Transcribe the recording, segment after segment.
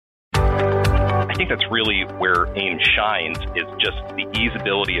I think that's really where AIM shines, is just the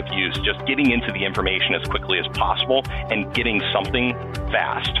easeability of use, just getting into the information as quickly as possible and getting something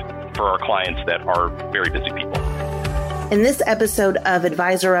fast for our clients that are very busy people. In this episode of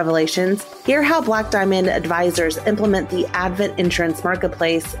Advisor Revelations, hear how Black Diamond advisors implement the Advent Insurance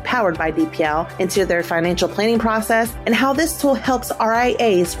Marketplace powered by DPL into their financial planning process, and how this tool helps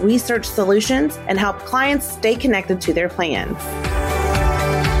RIAs research solutions and help clients stay connected to their plans.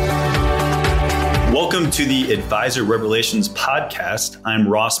 Welcome to the Advisor Revelations podcast. I'm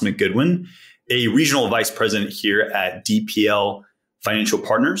Ross McGoodwin, a regional vice president here at DPL Financial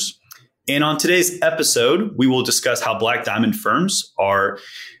Partners. And on today's episode, we will discuss how Black Diamond firms are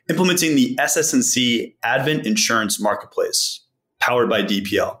implementing the SS&C Advent Insurance Marketplace, powered by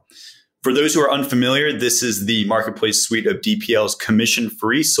DPL. For those who are unfamiliar, this is the marketplace suite of DPL's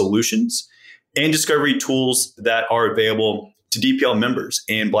commission-free solutions and discovery tools that are available to DPL members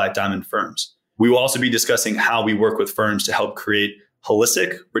and Black Diamond firms. We will also be discussing how we work with firms to help create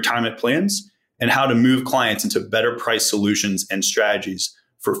holistic retirement plans and how to move clients into better price solutions and strategies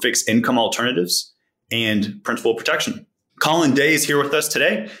for fixed income alternatives and principal protection. Colin Day is here with us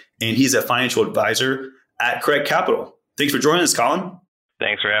today, and he's a financial advisor at Craig Capital. Thanks for joining us, Colin.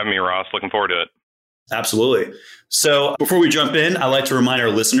 Thanks for having me, Ross. Looking forward to it. Absolutely. So before we jump in, I'd like to remind our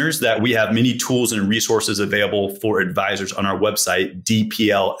listeners that we have many tools and resources available for advisors on our website,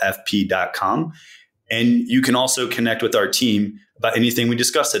 dplfp.com. And you can also connect with our team about anything we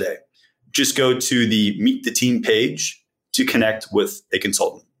discussed today. Just go to the Meet the Team page to connect with a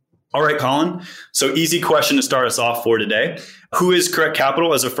consultant. All right, Colin. So easy question to start us off for today. Who is Craig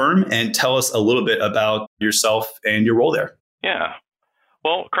Capital as a firm? And tell us a little bit about yourself and your role there. Yeah.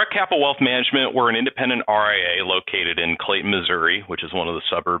 Well, Craig Capital Wealth Management, we're an independent RIA located in Clayton, Missouri, which is one of the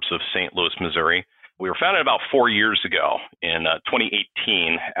suburbs of St. Louis, Missouri. We were founded about 4 years ago in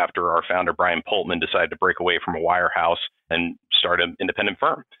 2018 after our founder, Brian Poltman, decided to break away from a wirehouse and start an independent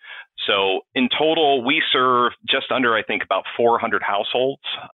firm. So in total, we serve just under, I think, about 400 households.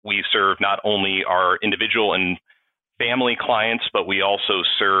 We serve not only our individual and family clients, but we also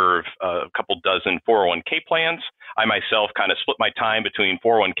serve a couple dozen 401k plans. I myself kind of split my time between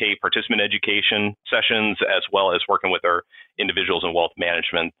 401k participant education sessions as well as working with our individuals and wealth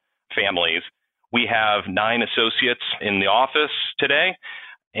management families. We have 9 associates in the office today,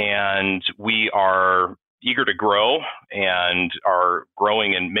 and we are eager to grow and are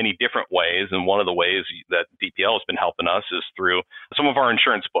growing in many different ways. And one of the ways that DPL has been helping us is through some of our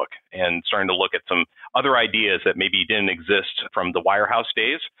insurance book and starting to look at some other ideas that maybe didn't exist from the wirehouse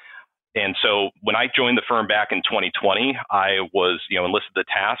days. And so when I joined the firm back in 2020, I was, enlisted the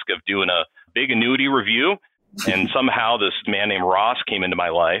task of doing a big annuity review. And somehow this man named Ross came into my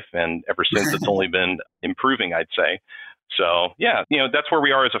life. And ever since, it's only been improving, I'd say. So, yeah, that's where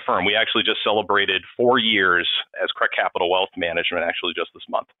we are as a firm. We actually just celebrated 4 years as Craig Capital Wealth Management, actually just this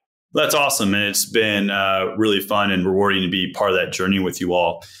month. That's awesome. And it's been really fun and rewarding to be part of that journey with you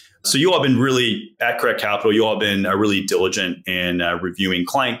all. So you all have been really, at Craig Capital, you all have been really diligent in reviewing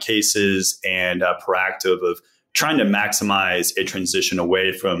client cases and proactive of trying to maximize a transition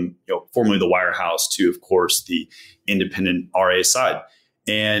away from formerly the wirehouse to, of course, the independent RA side.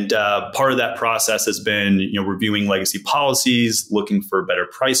 And part of that process has been reviewing legacy policies, looking for better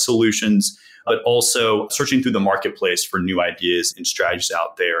price solutions, but also searching through the marketplace for new ideas and strategies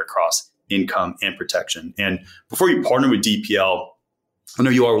out there across income and protection. And before you partner with DPL, I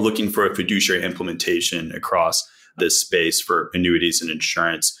know you all were looking for a fiduciary implementation across this space for annuities and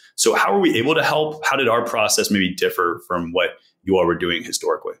insurance. So how are we able to help? How did our process maybe differ from what you all were doing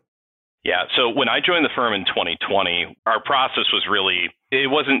historically? Yeah. So when I joined the firm in 2020, our process was it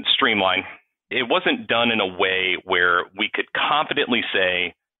wasn't streamlined. It wasn't done in a way where we could confidently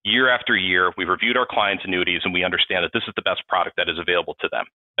say year after year, we've reviewed our clients' annuities and we understand that this is the best product that is available to them.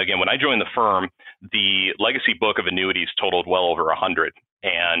 Again, when I joined the firm, the legacy book of annuities totaled well over 100.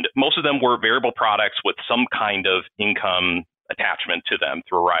 And most of them were variable products with some kind of income attachment to them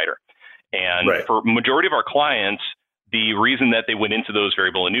through a rider. And for majority of our clients, the reason that they went into those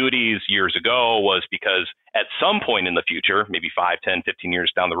variable annuities years ago was because at some point in the future, maybe 5, 10, 15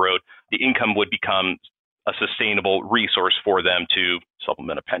 years down the road, the income would become a sustainable resource for them to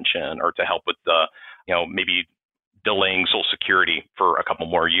supplement a pension or to help with the, maybe delaying Social Security for a couple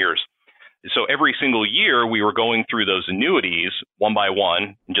more years. So every single year we were going through those annuities one by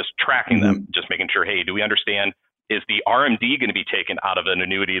one and just tracking them, just making sure, hey, do we understand, is the RMD going to be taken out of an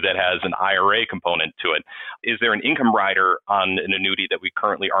annuity that has an IRA component to it? Is there an income rider on an annuity that we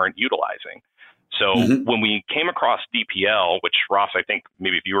currently aren't utilizing? So when we came across DPL, which Ross, I think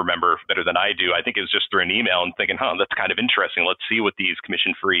maybe if you remember better than I do, I think it was just through an email and thinking, that's kind of interesting. Let's see what these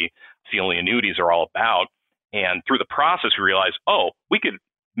commission-free fee-only annuities are all about. And through the process, we realized, we could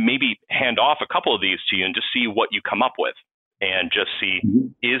maybe hand off a couple of these to you and just see what you come up with and just see,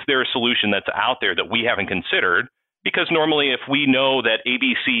 is there a solution that's out there that we haven't considered? Because normally if we know that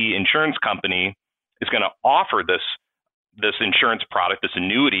ABC Insurance Company is going to offer this insurance product, this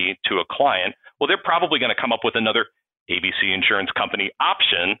annuity to a client, well, they're probably going to come up with another ABC Insurance Company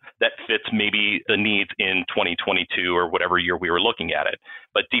option that fits maybe the needs in 2022 or whatever year we were looking at it.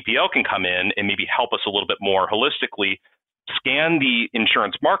 But DPL can come in and maybe help us a little bit more holistically, scan the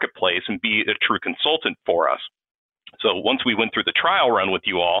insurance marketplace and be a true consultant for us. So once we went through the trial run with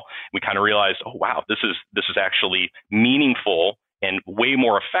you all, we kind of realized, wow, this is actually meaningful and way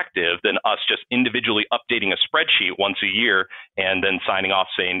more effective than us just individually updating a spreadsheet once a year and then signing off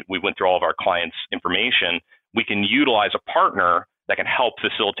saying we went through all of our clients' information. We can utilize a partner that can help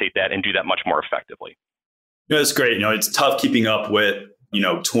facilitate that and do that much more effectively. It's great. It's tough keeping up with,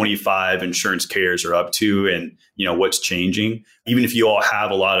 25 insurance carriers are up to and, what's changing. Even if you all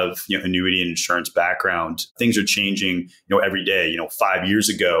have a lot of, annuity and insurance background, things are changing, every day. 5 years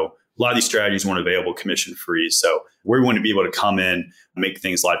ago, a lot of these strategies weren't available commission free. So we want to be able to come in, make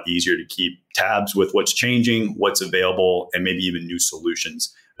things a lot easier to keep tabs with what's changing, what's available, and maybe even new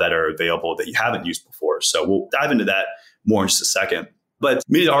solutions that are available that you haven't used before. So we'll dive into that more in just a second. But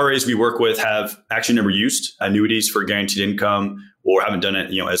many of the RIAs we work with have actually never used annuities for guaranteed income or haven't done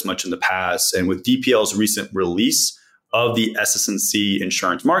it, as much in the past. And with DPL's recent release of the SS&C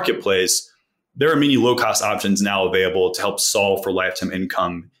insurance marketplace, there are many low-cost options now available to help solve for lifetime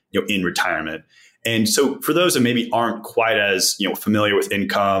income, in retirement. And so for those that maybe aren't quite as, familiar with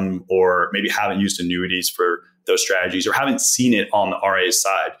income or maybe haven't used annuities for those strategies or haven't seen it on the RIA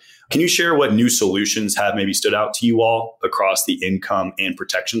side, can you share what new solutions have maybe stood out to you all across the income and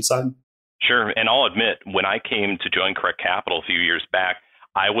protection side? Sure. And I'll admit, when I came to join Correct Capital a few years back,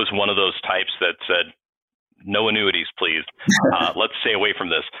 I was one of those types that said, no annuities, please. Let's stay away from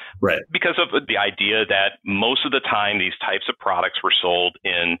this. Right. Because of the idea that most of the time these types of products were sold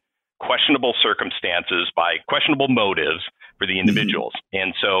in questionable circumstances by questionable motives for the individuals.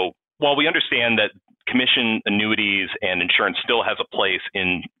 And so while we understand that commission annuities and insurance still has a place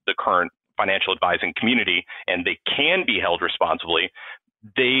in the current financial advising community and they can be held responsibly,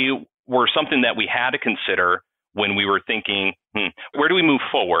 they were something that we had to consider when we were thinking, where do we move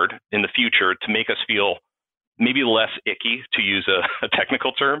forward in the future to make us feel maybe less icky, to use a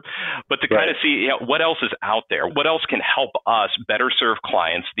technical term, but to kind of see what else is out there, what else can help us better serve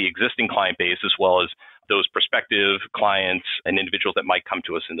clients, the existing client base, as well as those prospective clients and individuals that might come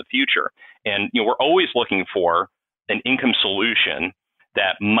to us in the future. And we're always looking for an income solution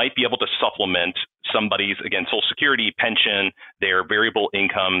that might be able to supplement somebody's, again, Social Security, pension, their variable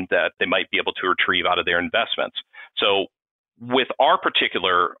income that they might be able to retrieve out of their investments. So with our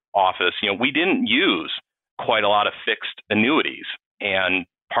particular office, we didn't use quite a lot of fixed annuities. And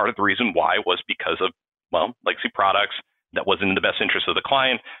part of the reason why was because of, legacy products that wasn't in the best interest of the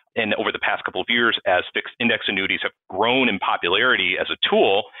client. And over the past couple of years, as fixed index annuities have grown in popularity as a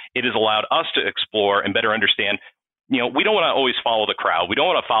tool, it has allowed us to explore and better understand, we don't want to always follow the crowd. We don't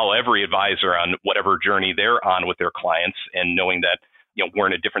want to follow every advisor on whatever journey they're on with their clients, and knowing that, we're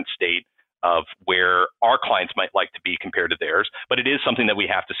in a different state of where our clients might like to be compared to theirs. But it is something that we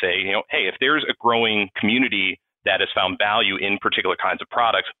have to say, hey, if there's a growing community that has found value in particular kinds of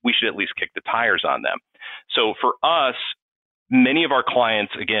products, we should at least kick the tires on them. So for us, many of our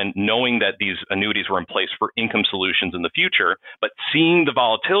clients, again, knowing that these annuities were in place for income solutions in the future, but seeing the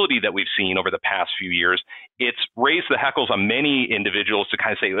volatility that we've seen over the past few years, it's raised the heckles on many individuals to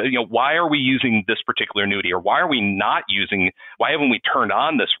kind of say, why are we using this particular annuity, or why haven't we turned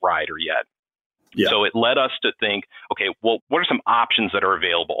on this rider yet? Yeah. So it led us to think, okay, well, what are some options that are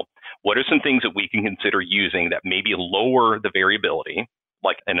available? What are some things that we can consider using that maybe lower the variability,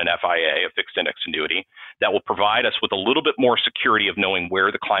 like in an FIA, a fixed index annuity, that will provide us with a little bit more security of knowing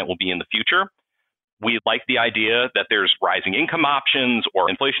where the client will be in the future. We like the idea that there's rising income options or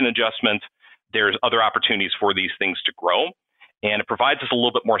inflation adjustments. There's other opportunities for these things to grow. And it provides us a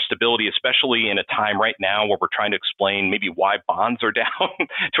little bit more stability, especially in a time right now where we're trying to explain maybe why bonds are down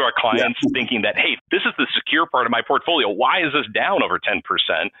to our clients, thinking that, hey, this is the secure part of my portfolio. Why is this down over 10%?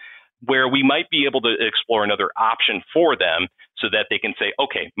 Where we might be able to explore another option for them so that they can say,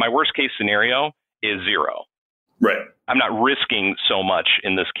 okay, my worst case scenario is zero. Right. I'm not risking so much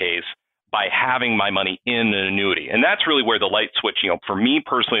in this case by having my money in an annuity. And that's really where the light switch, for me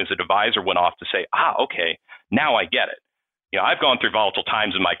personally as an advisor, went off to say, okay, now I get it. I've gone through volatile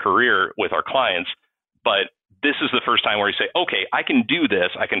times in my career with our clients, but this is the first time where you say, okay, I can do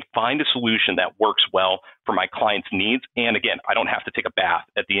this. I can find a solution that works well for my client's needs. And again, I don't have to take a bath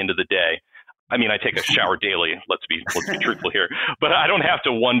at the end of the day. I mean, I take a shower daily. Let's be truthful here, but I don't have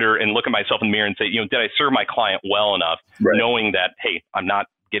to wonder and look at myself in the mirror and say, did I serve my client well enough, knowing that, hey, I'm not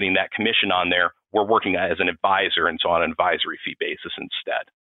getting that commission on there. We're working as an advisor and so on an advisory fee basis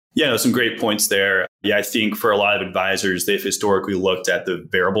instead. Yeah, no, some great points there. Yeah, I think for a lot of advisors, they've historically looked at the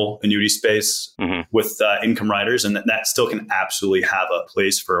variable annuity space with income riders, and that still can absolutely have a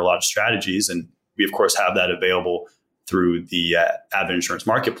place for a lot of strategies. And we, of course, have that available through the Advent Insurance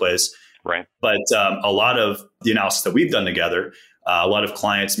Marketplace. Right. But a lot of the analysis that we've done together, a lot of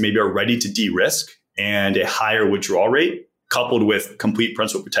clients maybe are ready to de-risk, and a higher withdrawal rate coupled with complete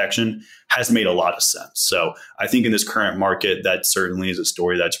principal protection has made a lot of sense. So I think in this current market, that certainly is a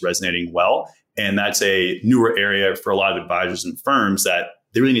story that's resonating well. And that's a newer area for a lot of advisors and firms that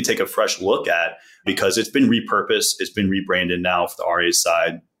they really need to take a fresh look at, because it's been repurposed, it's been rebranded now for the RIA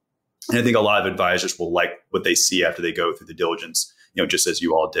side. And I think a lot of advisors will like what they see after they go through the diligence, just as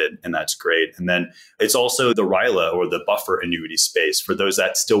you all did. And that's great. And then it's also the RILA, or the buffer annuity space, for those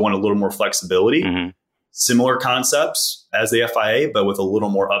that still want a little more flexibility. Similar concepts as the FIA, but with a little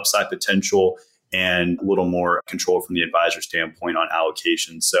more upside potential and a little more control from the advisor standpoint on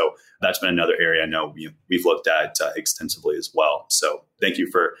allocation. So that's been another area I know we've looked at extensively as well. So thank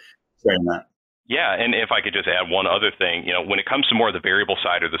you for sharing that. Yeah. And if I could just add one other thing, when it comes to more of the variable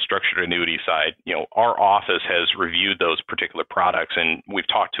side or the structured annuity side, our office has reviewed those particular products, and we've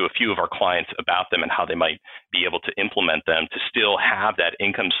talked to a few of our clients about them and how they might be able to implement them to still have that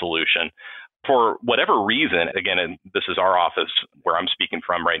income solution. For whatever reason, again, and this is our office where I'm speaking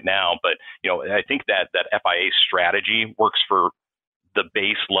from right now, but I think that FIA strategy works for the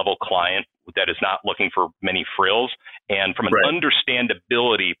base level client that is not looking for many frills. And from an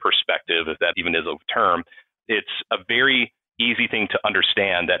understandability perspective, if that even is a term, it's a very easy thing to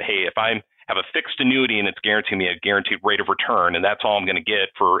understand that, hey, if I have a fixed annuity and it's guaranteeing me a guaranteed rate of return, and that's all I'm going to get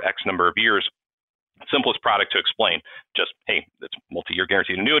for X number of years, simplest product to explain, just, hey, it's multi-year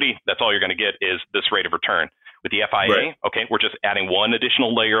guaranteed annuity. That's all you're going to get is this rate of return. With the FIA, okay, we're just adding one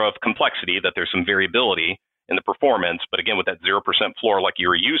additional layer of complexity, that there's some variability in the performance, but again, with that 0% floor like you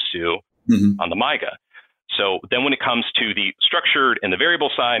were used to on the MYGA. So then when it comes to the structured and the variable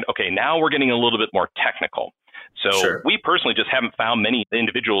side, okay, now we're getting a little bit more technical. So we personally just haven't found many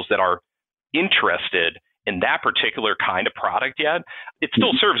individuals that are interested in that particular kind of product yet. It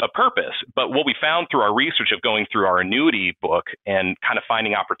still serves a purpose, but what we found through our research of going through our annuity book and kind of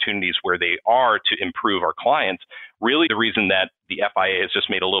finding opportunities where they are to improve our clients, really the reason that the FIA has just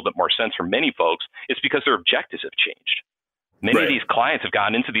made a little bit more sense for many folks is because their objectives have changed. Many of these clients have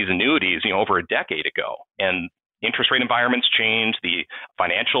gotten into these annuities, over a decade ago, and interest rate environments change. The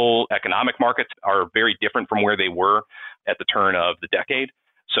financial economic markets are very different from where they were at the turn of the decade.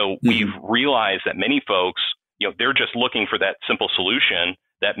 So we've realized that many folks, they're just looking for that simple solution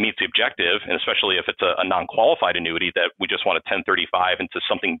that meets the objective. And especially if it's a non-qualified annuity that we just want a 1035 into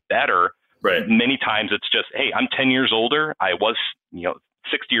something better. Many times it's just, hey, I'm 10 years older. I was,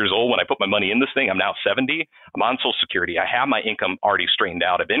 60 years old when I put my money in this thing. I'm now 70. I'm on Social Security. I have my income already straightened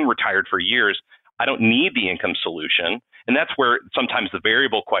out. I've been retired for years. I don't need the income solution. And that's where sometimes the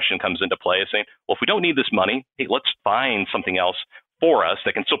variable question comes into play, is saying, well, if we don't need this money, hey, let's find something else for us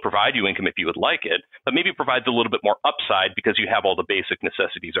that can still provide you income if you would like it, but maybe provides a little bit more upside because you have all the basic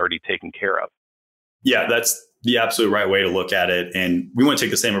necessities already taken care of. Yeah, that's the absolute right way to look at it. And we want to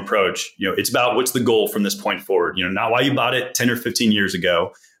take the same approach. It's about what's the goal from this point forward, not why you bought it 10 or 15 years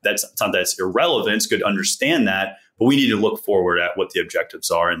ago. That's not that's irrelevant. It's good to understand that, but we need to look forward at what the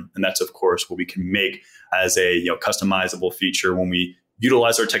objectives are. And that's, of course, what we can make as a customizable feature when we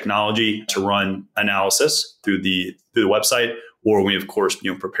utilize our technology to run analysis through the website, or we, of course,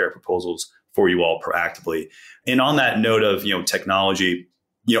 prepare proposals for you all proactively. And on that note of, technology,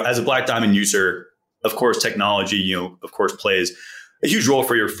 as a Black Diamond user, of course, technology, of course, plays a huge role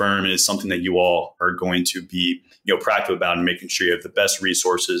for your firm, and is something that you all are going to be, proactive about, and making sure you have the best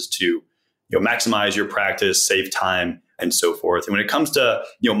resources to, maximize your practice, save time, and so forth. And when it comes to,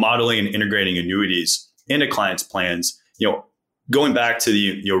 modeling and integrating annuities into clients' plans, going back to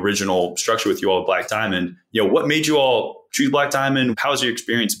the original structure with you all at Black Diamond, what made you all choose Black Diamond? How's your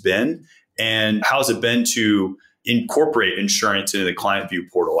experience been? And how's it been to incorporate insurance into the client view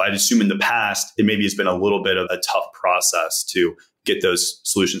portal? I'd assume in the past, it maybe has been a little bit of a tough process to get those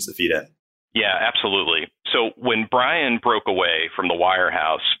solutions to feed in. Yeah, absolutely. So when Brian broke away from the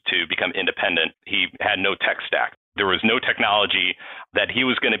wirehouse to become independent, he had no tech stack. There was no technology that he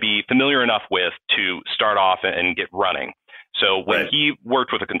was going to be familiar enough with to start off and get running. So when he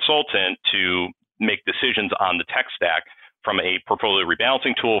worked with a consultant to make decisions on the tech stack, from a portfolio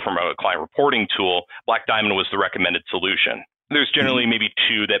rebalancing tool, from a client reporting tool, Black Diamond was the recommended solution. There's generally maybe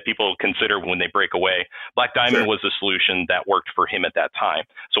two that people consider when they break away. Black Diamond was the solution that worked for him at that time.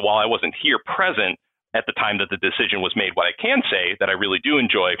 So while I wasn't here present at the time that the decision was made, what I can say that I really do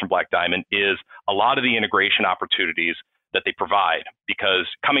enjoy from Black Diamond is a lot of the integration opportunities that they provide. Because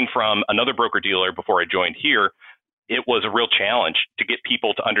coming from another broker-dealer before I joined here, it was a real challenge to get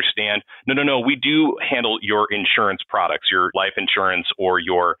people to understand, no, we do handle your insurance products, your life insurance or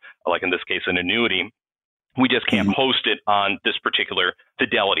your, like in this case, an annuity. We just can't host it on this particular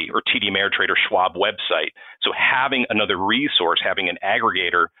Fidelity or TD Ameritrade or Schwab website. So having another resource, having an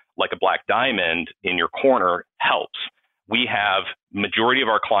aggregator like a Black Diamond in your corner helps. We have majority of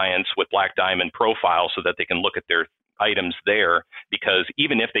our clients with Black Diamond profiles so that they can look at their items there, because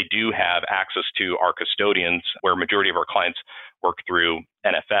even if they do have access to our custodians, where majority of our clients work through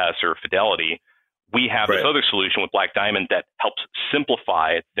NFS or Fidelity, we have this other solution with Black Diamond that helps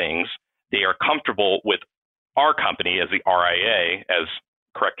simplify things. They are comfortable with our company as the RIA, as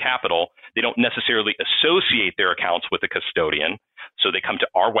Correct Capital. They don't necessarily associate their accounts with a custodian. So they come to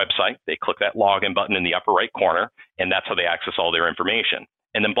our website, they click that login button in the upper right corner, and that's how they access all their information.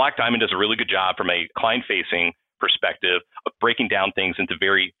 And then Black Diamond does a really good job from a client-facing perspective of breaking down things into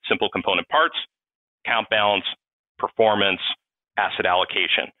very simple component parts: account balance, performance, asset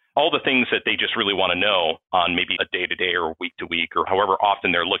allocation, all the things that they just really want to know on maybe a day-to-day or week-to-week or however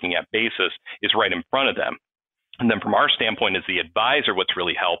often they're looking at basis is right in front of them. And then from our standpoint as the advisor, what's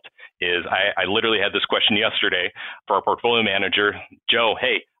really helped is I literally had this question yesterday for our portfolio manager, Joe,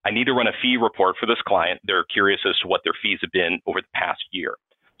 hey, I need to run a fee report for this client. They're curious as to what their fees have been over the past year.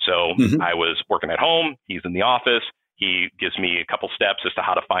 So I was working at home, he's in the office, he gives me a couple steps as to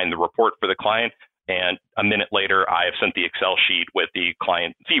how to find the report for the client. And a minute later, I have sent the Excel sheet with the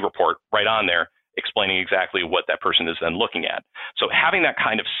client fee report right on there, explaining exactly what that person is then looking at. So having that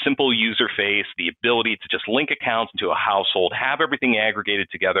kind of simple user face, the ability to just link accounts into a household, have everything aggregated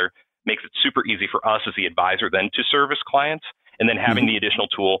together, makes it super easy for us as the advisor then to service clients. And then having the additional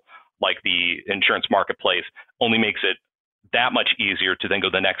tool like the insurance marketplace only makes it that much easier to then go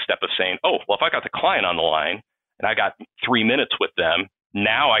the next step of saying, oh, well, if I got the client on the line and I got 3 minutes with them,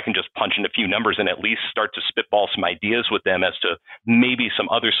 now I can just punch in a few numbers and at least start to spitball some ideas with them as to maybe some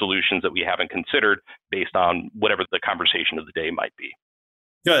other solutions that we haven't considered based on whatever the conversation of the day might be.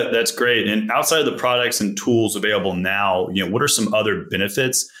 Yeah, that's great. And outside of the products and tools available now, what are some other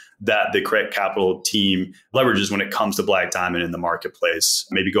benefits that the Correct Capital team leverages when it comes to Black Diamond in the marketplace?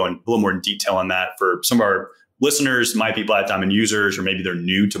 Maybe going a little more in detail on that for some of our listeners might be Black Diamond users, or maybe they're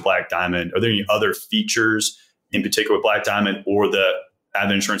new to Black Diamond. Are there any other features in particular with Black Diamond or the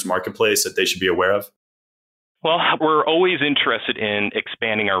Advent Insurance Marketplace that they should be aware of? Well, we're always interested in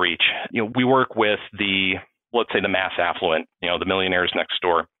expanding our reach. We work with let's say the mass affluent, the millionaires next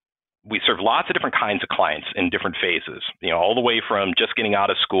door. We serve lots of different kinds of clients in different phases, all the way from just getting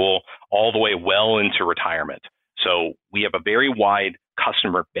out of school, all the way well into retirement. So we have a very wide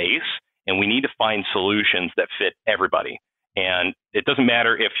customer base, and we need to find solutions that fit everybody. And it doesn't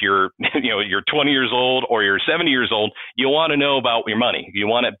matter if you're 20 years old or you're 70 years old, you want to know about your money. You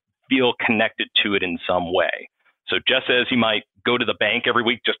want to feel connected to it in some way. So just as you might go to the bank every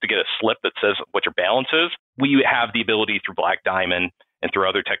week just to get a slip that says what your balance is, we have the ability through Black Diamond and through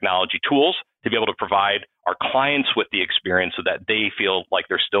other technology tools to be able to provide our clients with the experience so that they feel like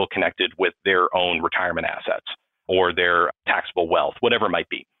they're still connected with their own retirement assets or their taxable wealth, whatever it might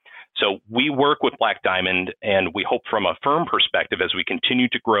be. So we work with Black Diamond, and we hope from a firm perspective, as we continue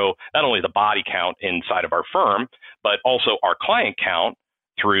to grow not only the body count inside of our firm, but also our client count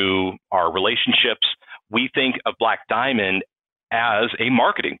through our relationships, we think of Black Diamond as a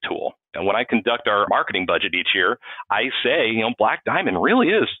marketing tool. And when I conduct our marketing budget each year, I say, Black Diamond really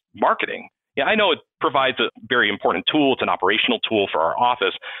is marketing. Yeah, I know it provides a very important tool. It's an operational tool for our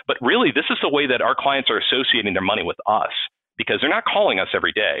office, but really this is the way that our clients are associating their money with us. Because they're not calling us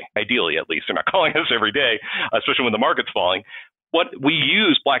every day. Ideally, at least, they're not calling us every day, especially when the market's falling. What we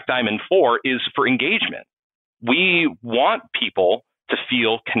use Black Diamond for is for engagement. We want people to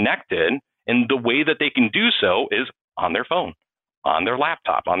feel connected, and the way that they can do so is on their phone, on their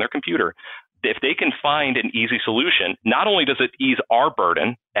laptop, on their computer. If they can find an easy solution, not only does it ease our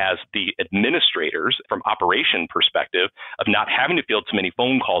burden as the administrators from operation perspective of not having to field so many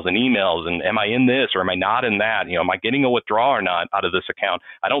phone calls and emails and am I in this or am I not in that? Am I getting a withdrawal or not out of this account?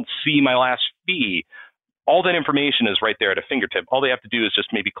 I don't see my last fee. All that information is right there at a fingertip. All they have to do is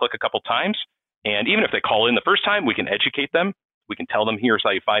just maybe click a couple times. And even if they call in the first time, we can educate them. We can tell them here's how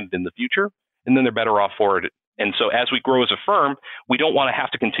you find it in the future. And then they're better off for it And so as we grow as a firm, we don't want to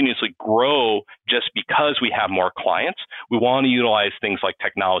have to continuously grow just because we have more clients. We want to utilize things like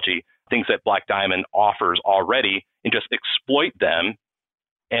technology, things that Black Diamond offers already, and just exploit them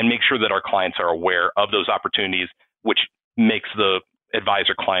and make sure that our clients are aware of those opportunities, which makes the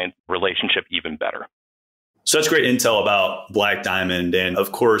advisor-client relationship even better. So that's great intel about Black Diamond. And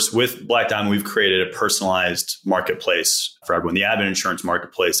of course, with Black Diamond, we've created a personalized marketplace for everyone, the Advent Insurance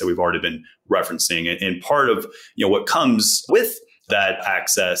Marketplace that we've already been referencing. And part of what comes with that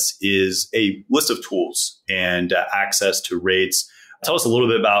access is a list of tools and access to rates. Tell us a little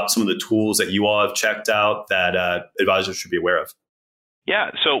bit about some of the tools that you all have checked out that advisors should be aware of. Yeah.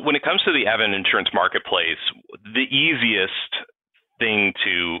 So when it comes to the Advent Insurance Marketplace, the easiest thing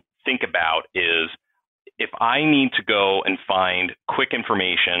to think about is if I need to go and find quick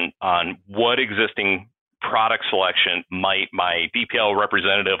information on what existing product selection might my DPL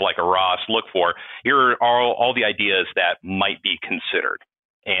representative like a Ross look for, here are all the ideas that might be considered.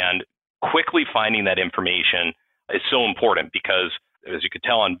 And quickly finding that information is so important because, as you could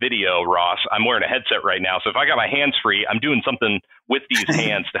tell on video, Ross, I'm wearing a headset right now. So if I got my hands free, I'm doing something with these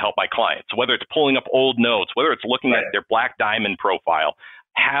hands to help my clients. So whether it's pulling up old notes, whether it's looking at their Black Diamond profile,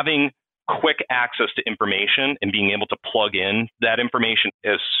 having quick access to information and being able to plug in that information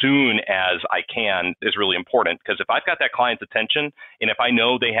as soon as I can is really important. Because if I've got that client's attention and if I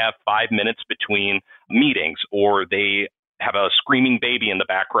know they have 5 minutes between meetings or they have a screaming baby in the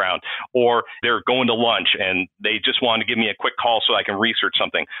background, or they're going to lunch and they just want to give me a quick call so I can research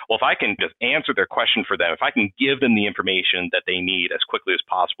something. Well, if I can just answer their question for them, if I can give them the information that they need as quickly as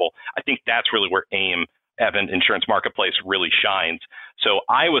possible, I think that's really where AIM, Advent Insurance Marketplace, really shines. So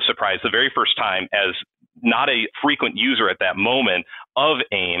I was surprised the very first time, as not a frequent user at that moment of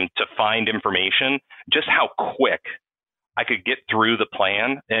AIM, to find information, just how quick I could get through the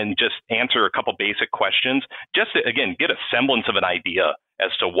plan and just answer a couple basic questions, just to, again, get a semblance of an idea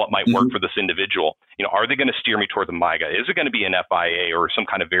as to what might work for this individual. Are they going to steer me toward the MYGA? Is it going to be an FIA or some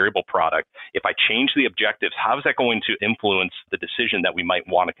kind of variable product? If I change the objectives, how is that going to influence the decision that we might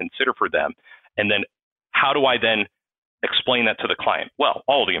want to consider for them? And then how do I then explain that to the client? Well,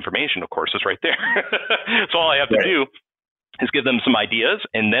 all the information, of course, is right there. So all I have to do is give them some ideas,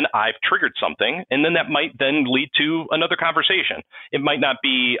 and then I've triggered something, and then that might then lead to another conversation. It might not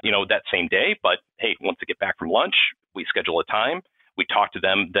be, that same day, but hey, once they get back from lunch, we schedule a time. We talk to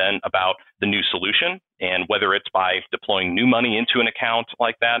them then about the new solution, and whether it's by deploying new money into an account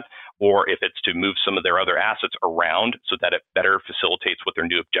like that, or if it's to move some of their other assets around so that it better facilitates what their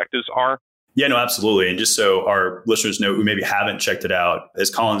new objectives are. Yeah, no, absolutely. And just so our listeners know who maybe haven't checked it out, as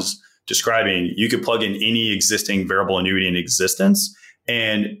Colin's describing, you could plug in any existing variable annuity in existence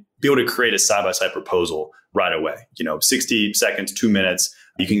and be able to create a side-by-side proposal right away. 60 seconds, 2 minutes,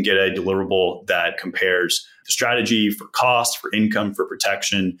 you can get a deliverable that compares the strategy for cost, for income, for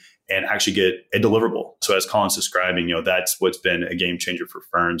protection, and actually get a deliverable. So as Colin's describing, that's what's been a game changer for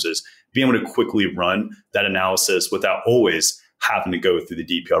firms, is being able to quickly run that analysis without always having to go through the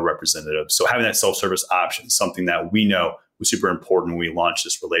DPL representative. So having that self-service option, something that we know was super important when we launched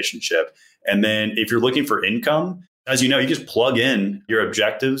this relationship. And then if you're looking for income, as you know, you just plug in your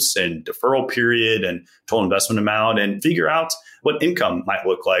objectives and deferral period and total investment amount and figure out what income might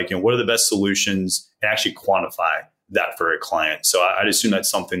look like and what are the best solutions, and actually quantify that for a client. So I'd assume that's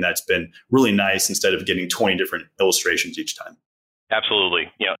something that's been really nice instead of getting 20 different illustrations each time. Absolutely.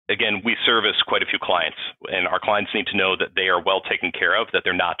 Again, we service quite a few clients, and our clients need to know that they are well taken care of, that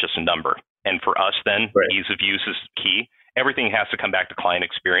they're not just a number. And for us then, ease of use is key. Everything has to come back to client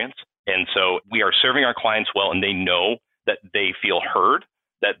experience. And so we are serving our clients well, and they know that they feel heard,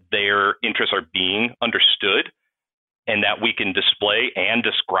 that their interests are being understood, and that we can display and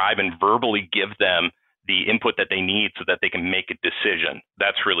describe and verbally give them the input that they need so that they can make a decision.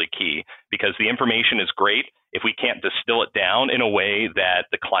 That's really key, because the information is great if we can't distill it down in a way that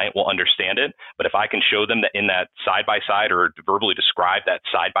the client will understand it. But if I can show them that in that side-by-side, or verbally describe that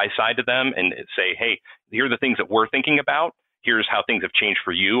side-by-side to them and say, hey, here are the things that we're thinking about. Here's how things have changed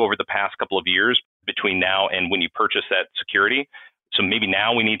for you over the past couple of years between now and when you purchase that security. So maybe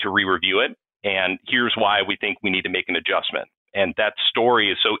now we need to re-review it. And here's why we think we need to make an adjustment. And that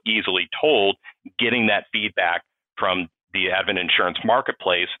story is so easily told, getting that feedback from the Advent Insurance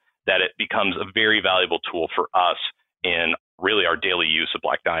Marketplace, that it becomes a very valuable tool for us in really our daily use of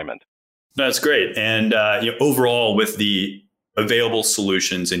Black Diamond. That's great. And overall, with the available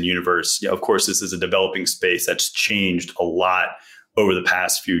solutions in universe, of course, this is a developing space that's changed a lot over the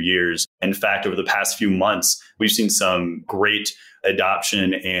past few years. In fact, over the past few months, we've seen some great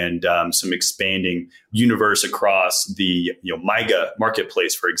adoption and some expanding universe across the MYGA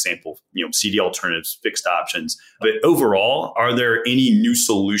marketplace, for example, CD alternatives, fixed options. But overall, are there any new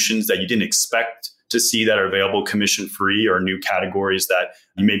solutions that you didn't expect to see that are available commission free, or new categories that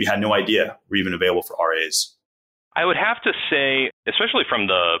you maybe had no idea were even available for RAs? I would have to say, especially from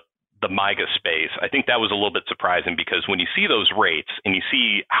the MYGA space, I think that was a little bit surprising, because when you see those rates and you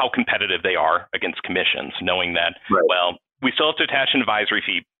see how competitive they are against commissions, knowing that, right, well, we still have to attach an advisory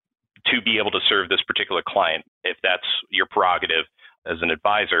fee to be able to serve this particular client, if that's your prerogative as an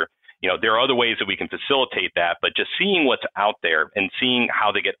advisor. There are other ways that we can facilitate that, but just seeing what's out there and seeing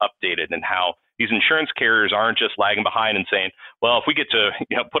how they get updated, and how these insurance carriers aren't just lagging behind and saying, well, if we get to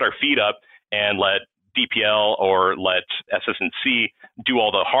put our feet up and let DPL or let SS&C do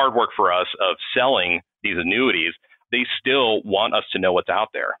all the hard work for us of selling these annuities, they still want us to know what's out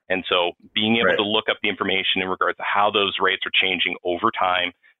there. And so being able to look up the information in regards to how those rates are changing over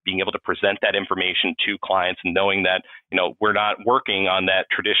time, being able to present that information to clients, and knowing that, we're not working on that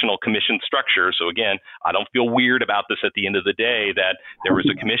traditional commission structure. So again, I don't feel weird about this at the end of the day, that there was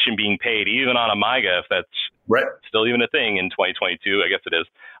a commission being paid even on a MYGA, if that's still even a thing in 2022, I guess it is.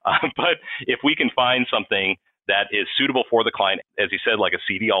 But if we can find something that is suitable for the client, as you said, like a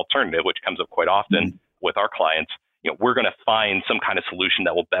CD alternative, which comes up quite often with our clients, we're going to find some kind of solution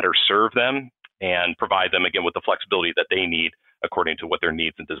that will better serve them and provide them, again, with the flexibility that they need according to what their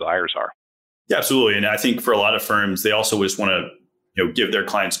needs and desires are. Yeah, absolutely. And I think for a lot of firms, they also just want to give their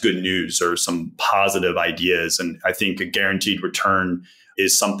clients good news or some positive ideas. And I think a guaranteed return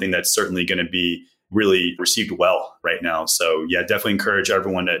is something that's certainly going to be really received well right now. So yeah, definitely encourage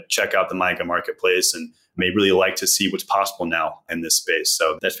everyone to check out the MYGA marketplace, and may really like to see what's possible now in this space.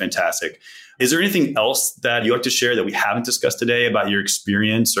 So that's fantastic. Is there anything else that you'd like to share that we haven't discussed today about your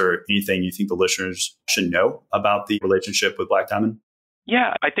experience, or anything you think the listeners should know about the relationship with Black Diamond?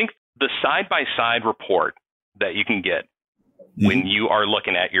 Yeah, I think the side-by-side report that you can get when you are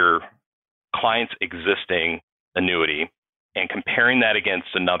looking at your client's existing annuity and comparing that against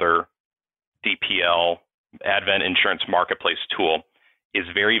another DPL Advent Insurance Marketplace tool is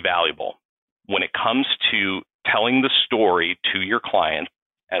very valuable when it comes to telling the story to your client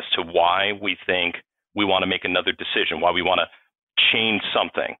as to why we think we want to make another decision, why we want to change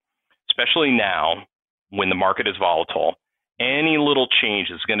something, especially now when the market is volatile. Any little change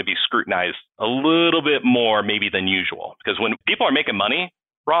is going to be scrutinized a little bit more maybe than usual, because when people are making money,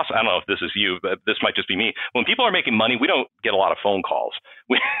 Ross, I don't know if this is you, but this might just be me. When people are making money, we don't get a lot of phone calls.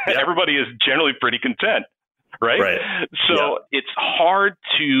 Everybody is generally pretty content, right? So it's hard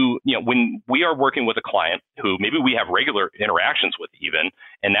to, when we are working with a client who maybe we have regular interactions with even,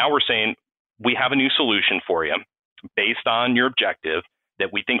 and now we're saying, we have a new solution for you based on your objective that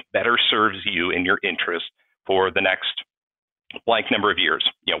we think better serves you and your interest for the next blank number of years.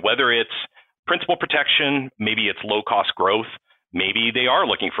 Whether it's principal protection, maybe it's low cost growth, maybe they are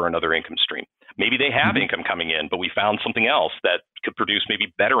looking for another income stream. Maybe they have income coming in, but we found something else that could produce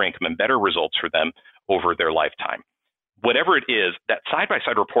maybe better income and better results for them over their lifetime. Whatever it is, that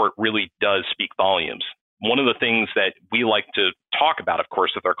side-by-side report really does speak volumes. One of the things that we like to talk about, of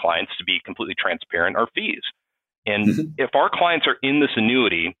course, with our clients, to be completely transparent, are fees. And if our clients are in this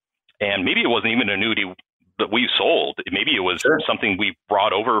annuity, and maybe it wasn't even an annuity that we sold, maybe it was something we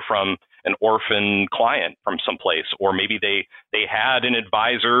brought over from an orphan client from someplace, or maybe they had an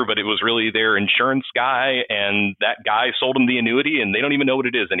advisor, but it was really their insurance guy, and that guy sold them the annuity and they don't even know what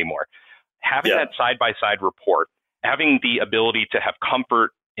it is anymore. Having that side-by-side report, having the ability to have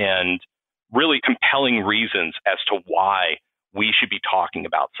comfort and really compelling reasons as to why we should be talking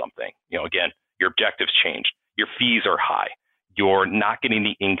about something. Again, your objectives changed, your fees are high, you're not getting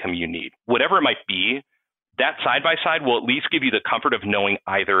the income you need, whatever it might be. That side-by-side will at least give you the comfort of knowing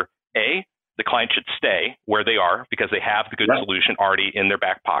either A, the client should stay where they are because they have the good solution already in their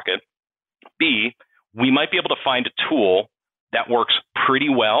back pocket. B, we might be able to find a tool that works pretty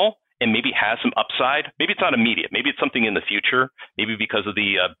well and maybe has some upside. Maybe it's not immediate. Maybe it's something in the future. Maybe because of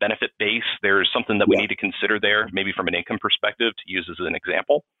the benefit base, there's something that we need to consider there, maybe from an income perspective to use as an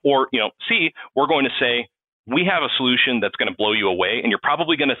example. Or, C, we're going to say, we have a solution that's going to blow you away, and you're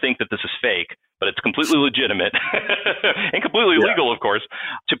probably going to think that this is fake, but it's completely legitimate and completely legal, of course,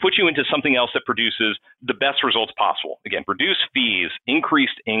 to put you into something else that produces the best results possible. Again, reduced fees,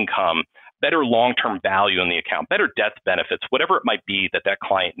 increased income, better long-term value in the account, better death benefits, whatever it might be that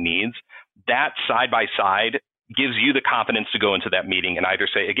client needs. That side-by-side gives you the confidence to go into that meeting and either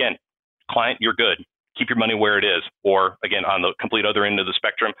say, again, client, you're good, keep your money where it is. Or again, on the complete other end of the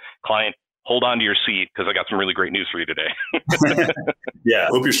spectrum, client, hold on to your seat because I got some really great news for you today. Yeah,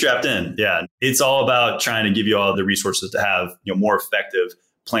 hope you're strapped in. Yeah, it's all about trying to give you all the resources to have more effective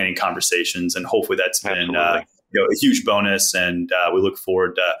planning conversations, and hopefully that's been a huge bonus. And we look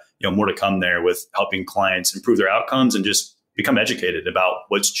forward to more to come there with helping clients improve their outcomes and just become educated about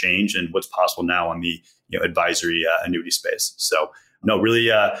what's changed and what's possible now on the advisory annuity space. So really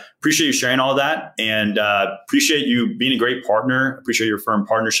appreciate you sharing all that, and appreciate you being a great partner. Appreciate your firm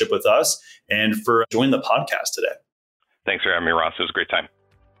partnership with us and for joining the podcast today. Thanks for having me, Ross. It was a great time.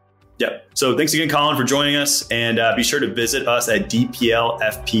 Yeah. So thanks again, Colin, for joining us, and be sure to visit us at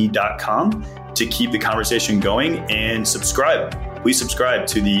dplfp.com to keep the conversation going, and subscribe. Please subscribe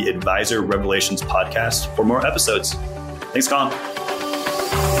to the Advisor Revelations podcast for more episodes. Thanks, Colin.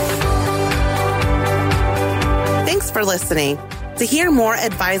 Thanks for listening. To hear more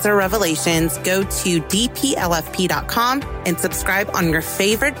Advisor Revelations, go to dplfp.com and subscribe on your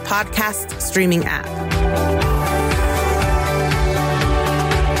favorite podcast streaming app.